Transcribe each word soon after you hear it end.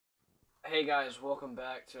Hey guys, welcome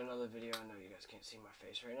back to another video. I know you guys can't see my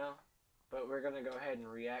face right now, but we're gonna go ahead and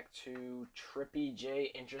react to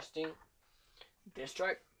trippyj interesting diss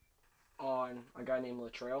track on a guy named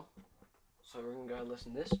Letrell. So we're gonna go ahead and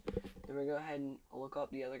listen to this. Then we're gonna go ahead and look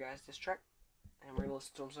up the other guy's diss track, and we're gonna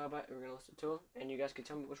listen to him side by. We're gonna listen to him, and you guys can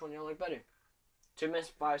tell me which one y'all like better. 2 minutes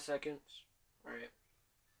 5 seconds. All right.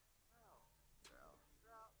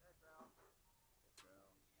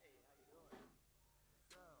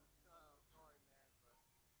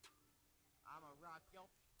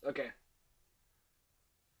 Okay.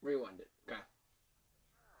 Rewind it. Okay.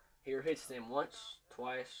 He repeats his name once,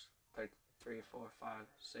 twice, 3, 4, 5,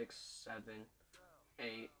 6, 7,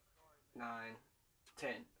 8, 9, 10.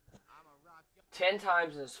 10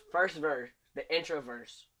 times in his first verse, the intro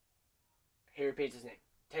verse, he repeats his name.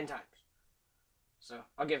 10 times. So,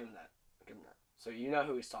 I'll give him that. So, you know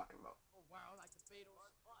who he's talking about.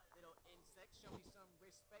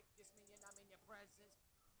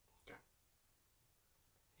 Okay.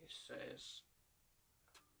 He says...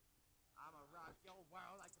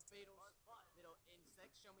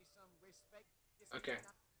 Okay,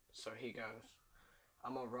 so he goes,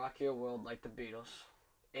 I'm gonna rock your world like the Beatles.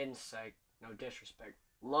 Insect, no disrespect.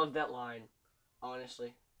 Love that line.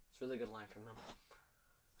 Honestly, it's a really good line from him.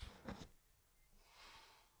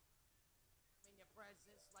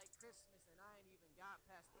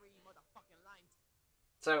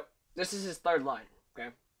 So, this is his third line, okay?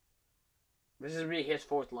 This is really his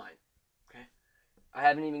fourth line, okay? I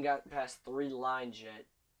haven't even got past 3 lines yet.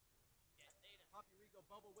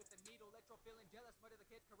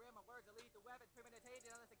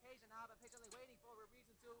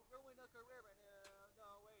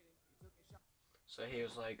 So he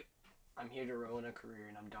was like, I'm here to ruin a career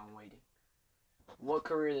and I'm done waiting. What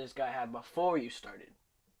career did this guy have before you started?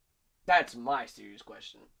 That's my serious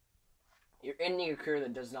question. You're ending a career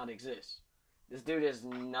that does not exist. This dude is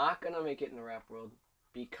not going to make it in the rap world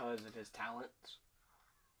because of his talents.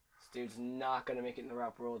 This dude's not going to make it in the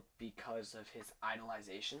rap world because of his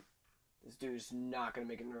idolization. This dude's not going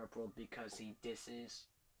to make it in the rap world because he dissed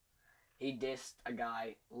a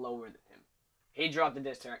guy lower than him. He dropped the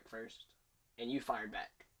diss track first, and you fired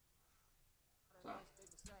back. So.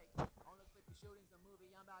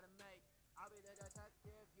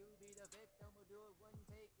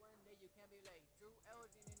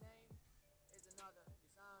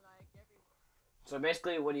 So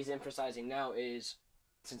basically what he's emphasizing now is,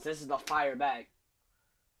 since this is the fire back,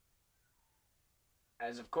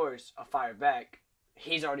 as of course a fire back,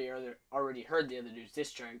 he's already heard the other dude's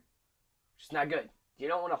diss track, which is not good. You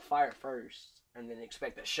don't want to fire first and then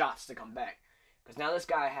expect the shots to come back. Because now this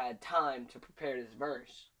guy had time to prepare his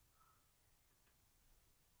verse.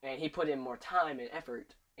 And he put in more time and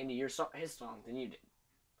effort into his song than you did.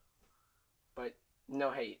 But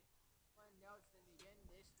no hate.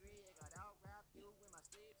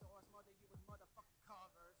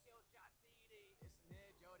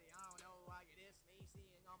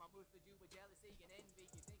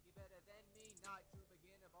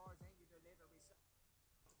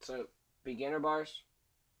 So, beginner bars,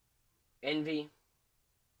 envy.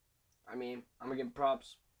 I mean, I'm gonna give him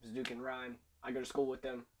props. This dude can rhyme. I go to school with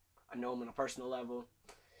him. I know him on a personal level.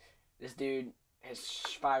 This dude has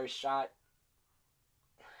shots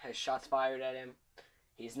fired at him.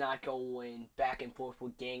 He's not going back and forth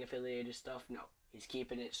with gang affiliated stuff. No, he's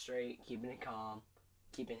keeping it straight, keeping it calm,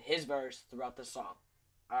 keeping his verse throughout the song.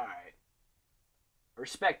 Alright.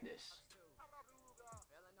 Respect this.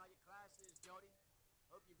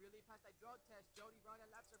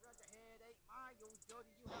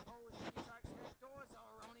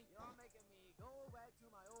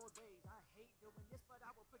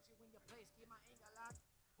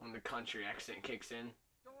 When the country accent kicks in.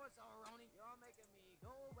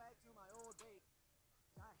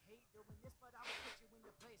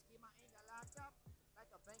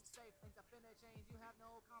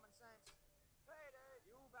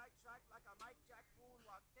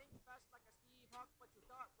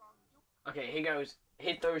 Okay,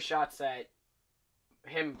 he throws shots at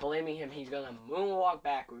him, blaming him he's gonna moonwalk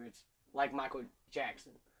backwards like Michael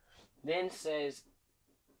Jackson. Then says,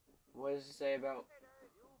 what does it say about?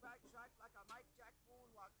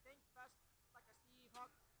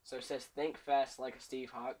 So it says, think fast like a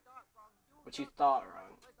Steve Hawk. But you thought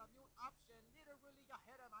wrong.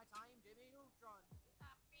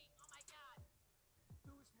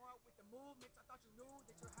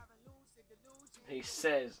 He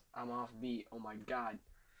says, I'm off beat. Oh my god.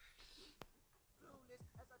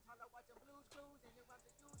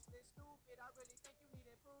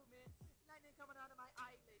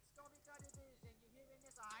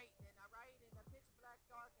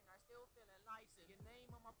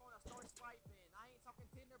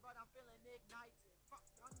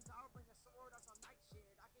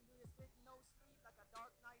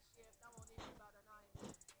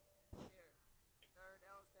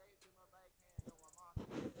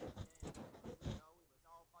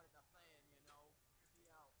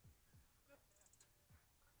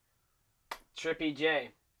 Trippy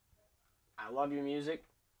J, I love your music.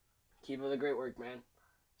 Keep up the great work, man.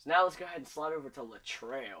 So now let's go ahead and slide over to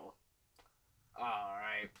Letrell.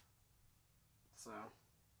 Alright. So,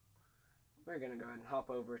 we're gonna go ahead and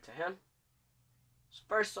hop over to him. His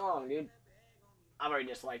first song, dude. I've already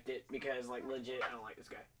disliked it because, like, legit, I don't like this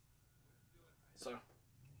guy. So,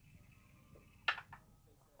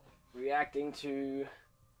 reacting to...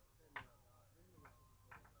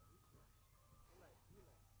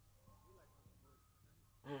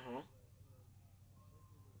 Mm-hmm.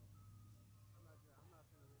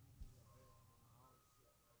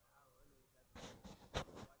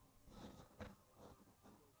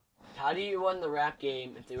 How do you win the rap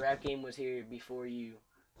game if the rap game was here before you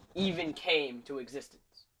even came to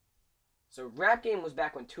existence? So rap game was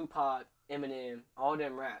back when Tupac, Eminem, all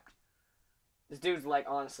them rapped. This dude's like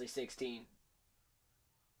honestly 16.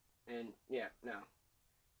 And yeah, no.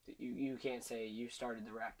 You can't say you started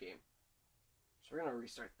the rap game. So we're gonna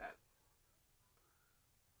restart that.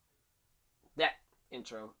 That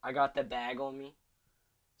intro. I got the bag on me.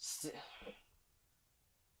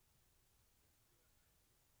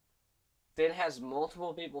 Then has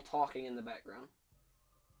multiple people talking in the background.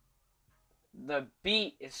 The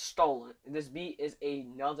beat is stolen. This beat is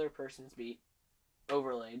another person's beat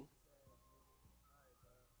overlaid.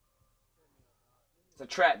 It's a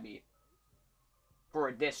trap beat for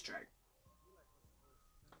a diss track.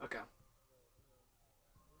 Okay.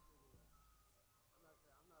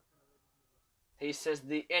 He says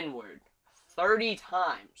the N word 30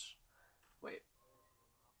 times. Wait.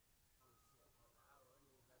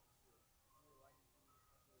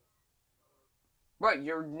 Right,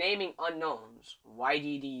 you're naming unknowns.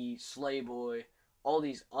 YDD, Slayboy, all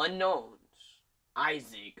these unknowns.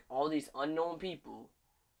 Isaac, all these unknown people.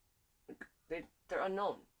 Like, they're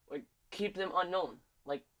unknown. Like, keep them unknown.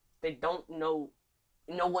 Like, they don't know.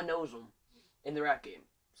 No one knows them in the rap game.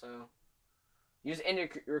 So, you just end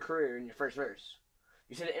your career in your first verse.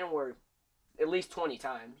 You said the N word at least 20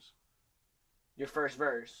 times. Your first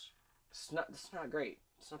verse. It's not great.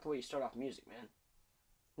 It's not the way you start off music, man.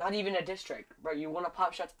 Not even a diss track, bro. You want to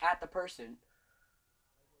pop shots at the person.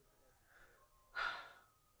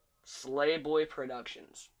 Slayboy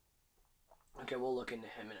Productions. Okay, we'll look into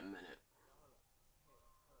him in a minute.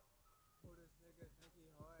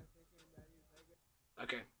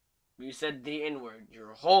 Okay, you said the N word.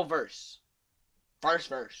 Your whole verse, first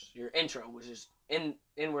verse, your intro was just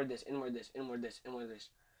N-word this, N-word this, N-word this, N-word this.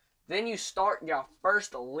 Then you start your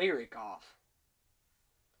first lyric off.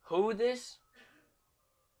 Who this?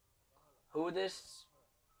 Who this?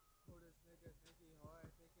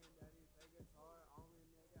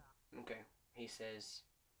 Okay, he says,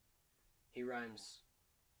 he rhymes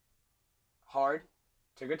hard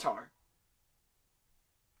to guitar.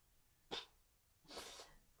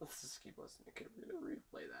 Let's just keep listening. Okay, we're gonna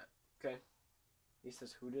replay that. Okay. He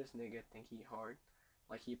says, who does nigga think he hard?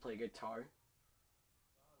 Like he play guitar?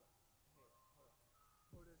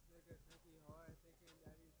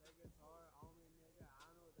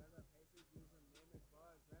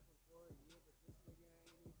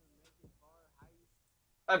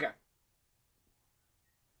 Okay.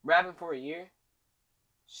 Rapping for a year.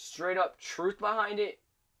 Straight up truth behind it.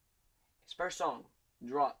 His first song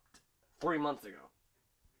dropped 3 months ago.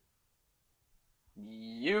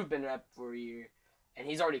 You've been rapping for a year, and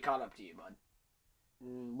he's already caught up to you, bud.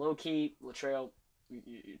 Low key, Latrell,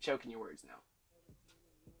 you're choking your words now.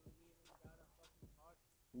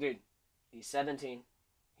 Dude, he's 17.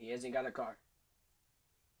 He hasn't got a car.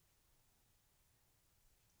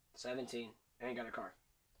 17, ain't got a car.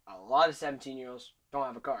 A lot of 17-year-olds don't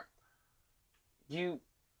have a car. The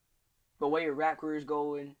way your rap career is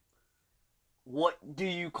going, what do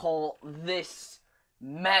you call this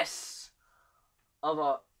mess of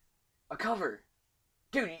a cover?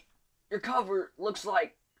 Dude, your cover looks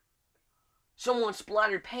like someone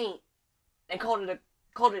splattered paint and called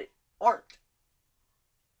it art.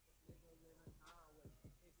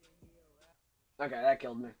 Okay, that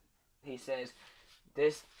killed me. He says,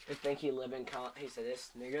 this nigga think he live in he said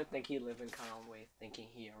this nigga think he live in Conway thinking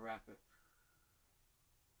he a rapper.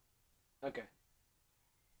 Okay.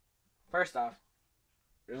 First off,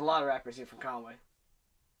 there's a lot of rappers here from Conway.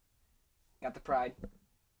 Got the pride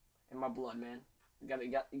in my blood, man.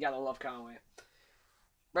 You gotta love Conway.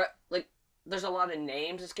 But like, there's a lot of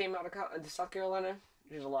names that came out of South Carolina.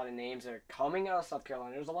 there's a lot of names that are coming out of South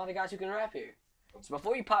Carolina. There's a lot of guys who can rap here. So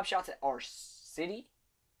before you pop shots at our city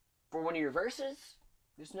for one of your verses,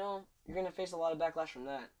 just know you're gonna face a lot of backlash from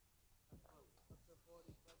that.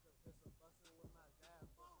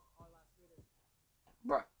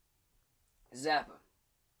 Bruh, Zappa.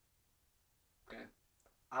 Okay,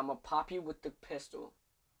 I'ma pop you with the pistol,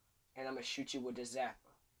 and I'ma shoot you with the Zappa.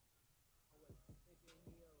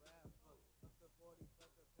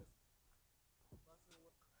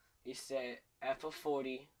 He said, F a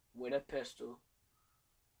 40 with a pistol.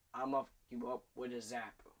 I'ma you up with a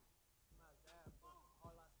Zappa.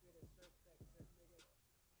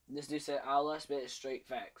 This dude said, all I spit is straight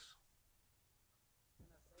facts.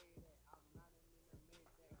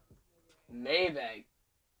 Maybach.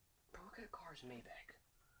 Bro, what kind of car is Maybach?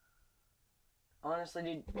 Honestly,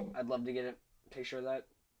 dude, I'd love to get a picture of that.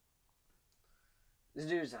 This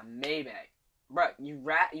dude's a Maybach. Bro, you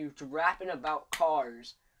rapping about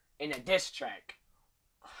cars in a diss track.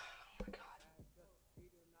 Oh my god.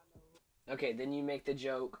 Okay, then you make the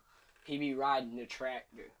joke. He be riding the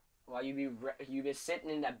tractor while you be sitting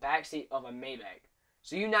in the backseat of a Maybach.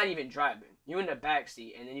 So you're not even driving. You in the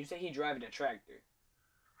backseat, and then you say he driving a tractor.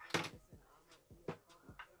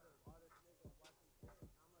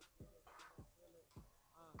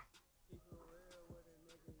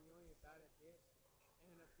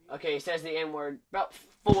 Okay, he says the N word about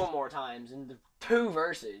 4 more times in the 2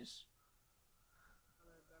 verses.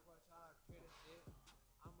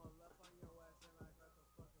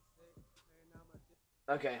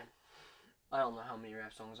 Okay. I don't know how many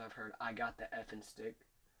rap songs I've heard. I got the effing stick.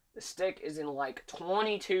 The stick is in like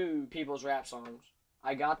 22 people's rap songs.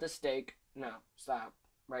 I got the stick. No, stop.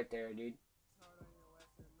 Right there, dude.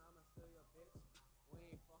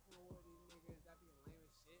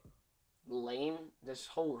 Lame? This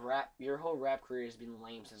whole rap, your whole rap career has been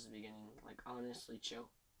lame since the beginning. Like, honestly, chill.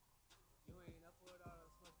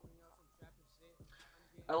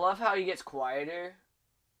 I love how he gets quieter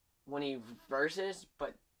when he verses,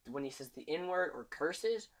 but when he says the N-word or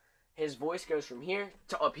curses, his voice goes from here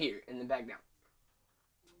to up here and then back down.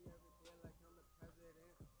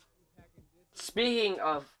 Speaking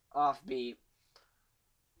of offbeat,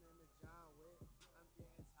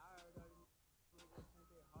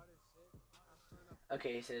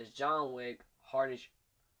 okay, he says John Wick, hard as.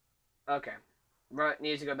 Okay, bro,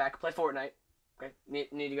 needs to go back and play Fortnite. Okay,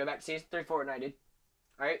 need to go back to season 3 Fortnite, dude.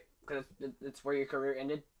 All right, because that's where your career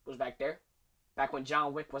ended. Was back there, back when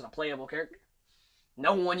John Wick was a playable character.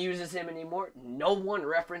 No one uses him anymore. No one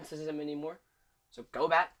references him anymore. So go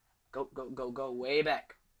back, go way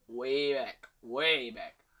back, way back, way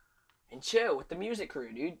back, and chill with the music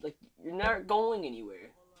career, dude. Like you're not going anywhere.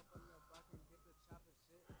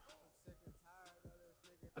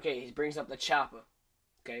 Okay, he brings up the chopper.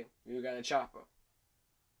 Okay, you got a chopper.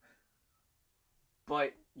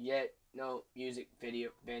 But yet, no music video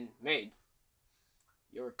been made.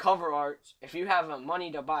 Your cover art, if you have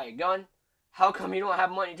money to buy a gun, how come you don't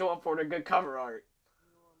have money to afford a good cover art?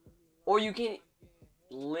 Or you can't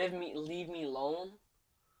leave me alone?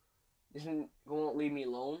 Isn't won't leave me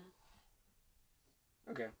alone?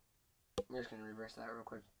 Okay, I'm just gonna reverse that real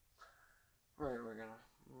quick. We're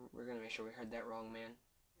gonna make sure we heard that wrong, man.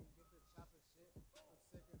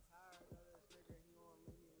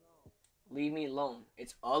 Leave me alone.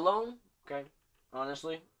 It's alone. Okay,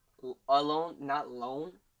 honestly, alone, not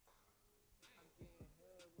loan.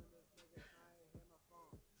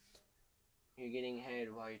 You're getting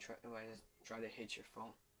head while you try to hit your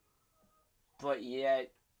phone. But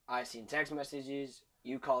yet, I seen text messages.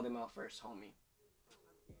 You called him out first, homie.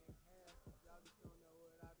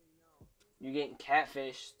 You're getting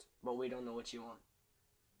catfished, but we don't know what you want.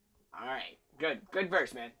 Alright, good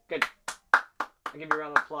verse, man. Good. I'll give you a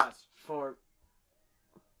round of applause for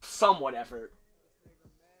somewhat effort.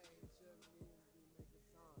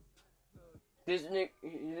 This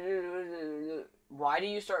why do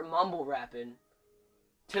you start mumble rapping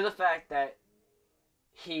to the fact that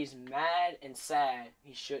he's mad and sad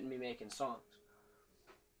he shouldn't be making songs?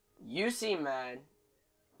 You seem mad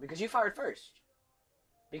because you fired first.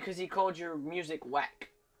 Because he called your music whack.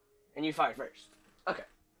 And you fired first. Okay.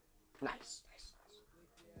 Nice.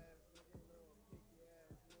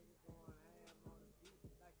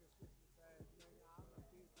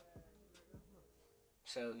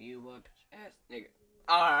 So you whooped ass nigga.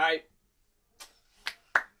 Alright.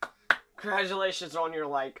 Congratulations on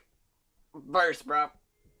your verse, bro.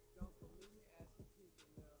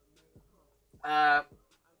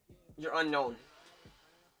 You're unknown.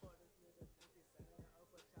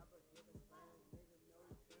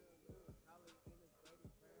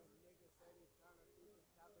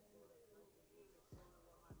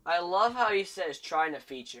 I love how he says trying to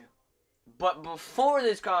feature. But before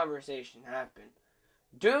this conversation happened,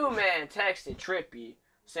 Dude Man texted Trippy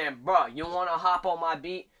saying, "Bruh, you wanna hop on my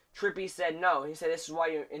beat?" Trippy said no. He said, "This is why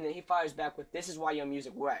you," and then he fires back with, "This is why your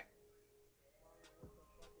music whack."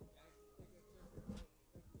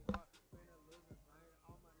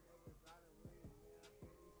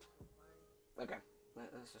 Okay,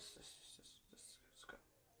 let's go.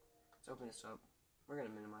 Let's open this up. We're gonna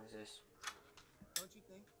minimize this. Don't you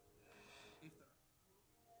think?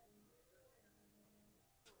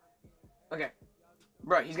 Okay,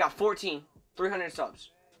 bro, he's got 300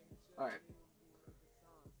 subs. All right.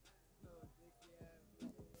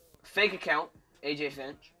 Fake account, AJ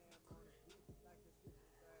Finch.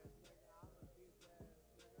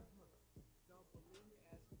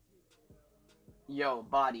 Yo,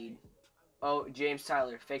 bodied. Oh, James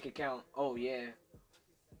Tyler, fake account. Oh yeah.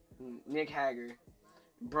 Nick Hager.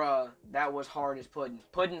 Bruh, that was hard as pudding.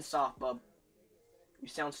 Pudding soft, bub. You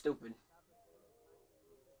sound stupid.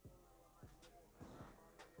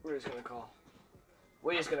 We're just gonna call.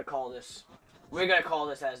 We're just gonna call this. We're gonna call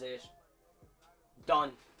this as is.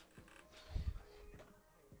 Done.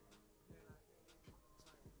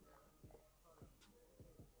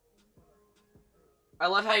 I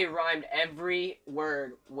love how you rhymed every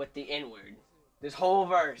word with the N-word. This whole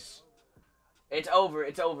verse. It's over.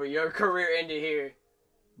 It's over. Your career ended here.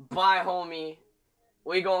 Bye, homie.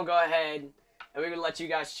 We gonna go ahead and we're gonna let you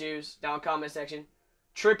guys choose down comment section.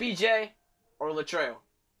 trippyj or letrell.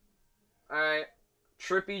 Alright.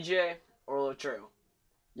 trippyj or letrell.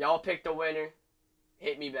 Y'all pick the winner.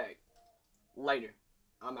 Hit me back. Later.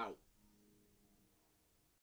 I'm out.